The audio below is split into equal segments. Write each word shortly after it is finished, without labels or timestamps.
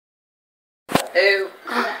Ew.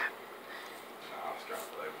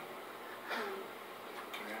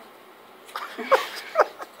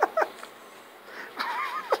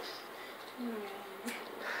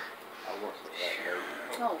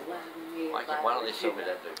 Why don't they show me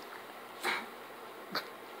that dude?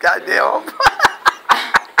 Goddamn.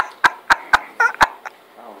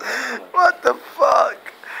 What the fuck?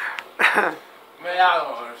 Man, I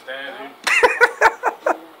don't understand,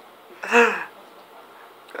 dude.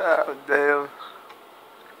 God damn.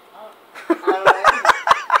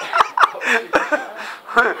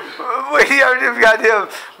 Wait, you just goddamn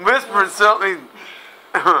whispering something.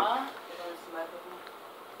 Huh?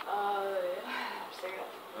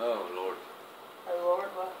 Oh, Lord. Oh, Lord,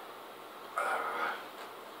 what?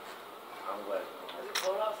 I'm glad. Is it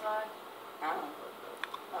cold outside? I don't know.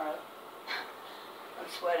 Alright. I'm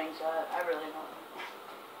sweating, so I really don't know.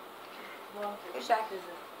 Well, whose jacket is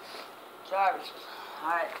it? Jarvis.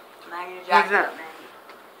 Alright. Now get your jacket up, man.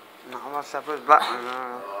 No, I'm gonna stop with black one.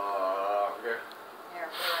 Okay. Here,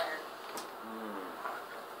 put it right here.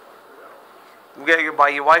 We gotta go buy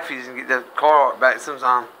your wifey's and get the car art back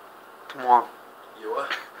sometime tomorrow. You what?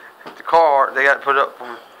 The car art, they got to put up for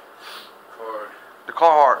me. For The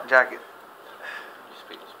car art jacket. You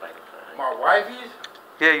speak Spanish, right? my wifey's?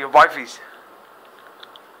 Yeah, your wifey's.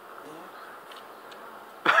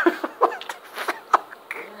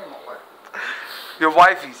 Your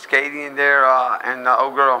wifey's, Katie, and their and the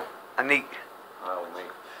old girl, Anik. Oh, me.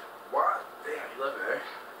 What? Damn, you left it there.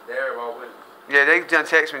 There, well, with. Yeah, they done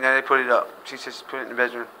text me now. They put it up. She just put it in the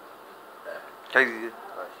bedroom. Katie did.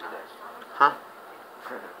 Oh, she did. Huh?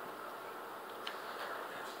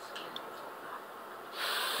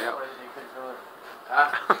 Yeah.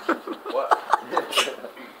 Huh? What?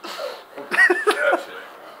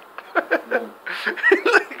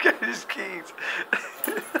 Look at his keys.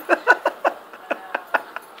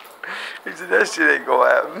 He said that shit ain't gonna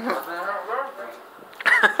happen. Well,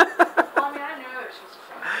 I mean, I knew it. She's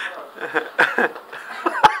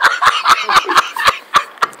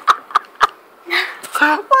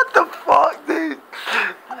from What the fuck, dude?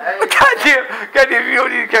 Goddamn, you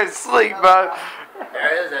don't need to go to sleep, bro.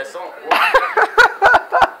 There is that song.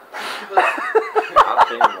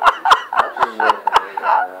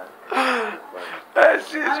 That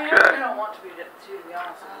shit's I crazy. don't want to be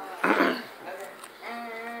honest with you. Okay.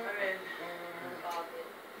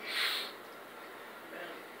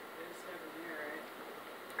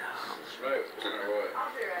 Smoke. What?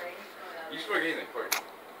 I'll be ready. You smoke anything quick.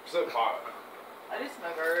 So pot. I do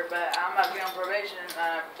smoke herb, but I'm about to be on probation.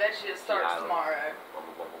 Bet you it starts tomorrow.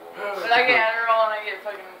 But I get Adderall and I get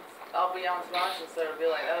fucking, I'll be on sponsors, so it'll be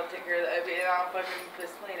like, oh, take care of the opiate and I'll fucking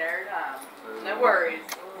piss clean every time. No worries.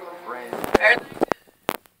 Everything's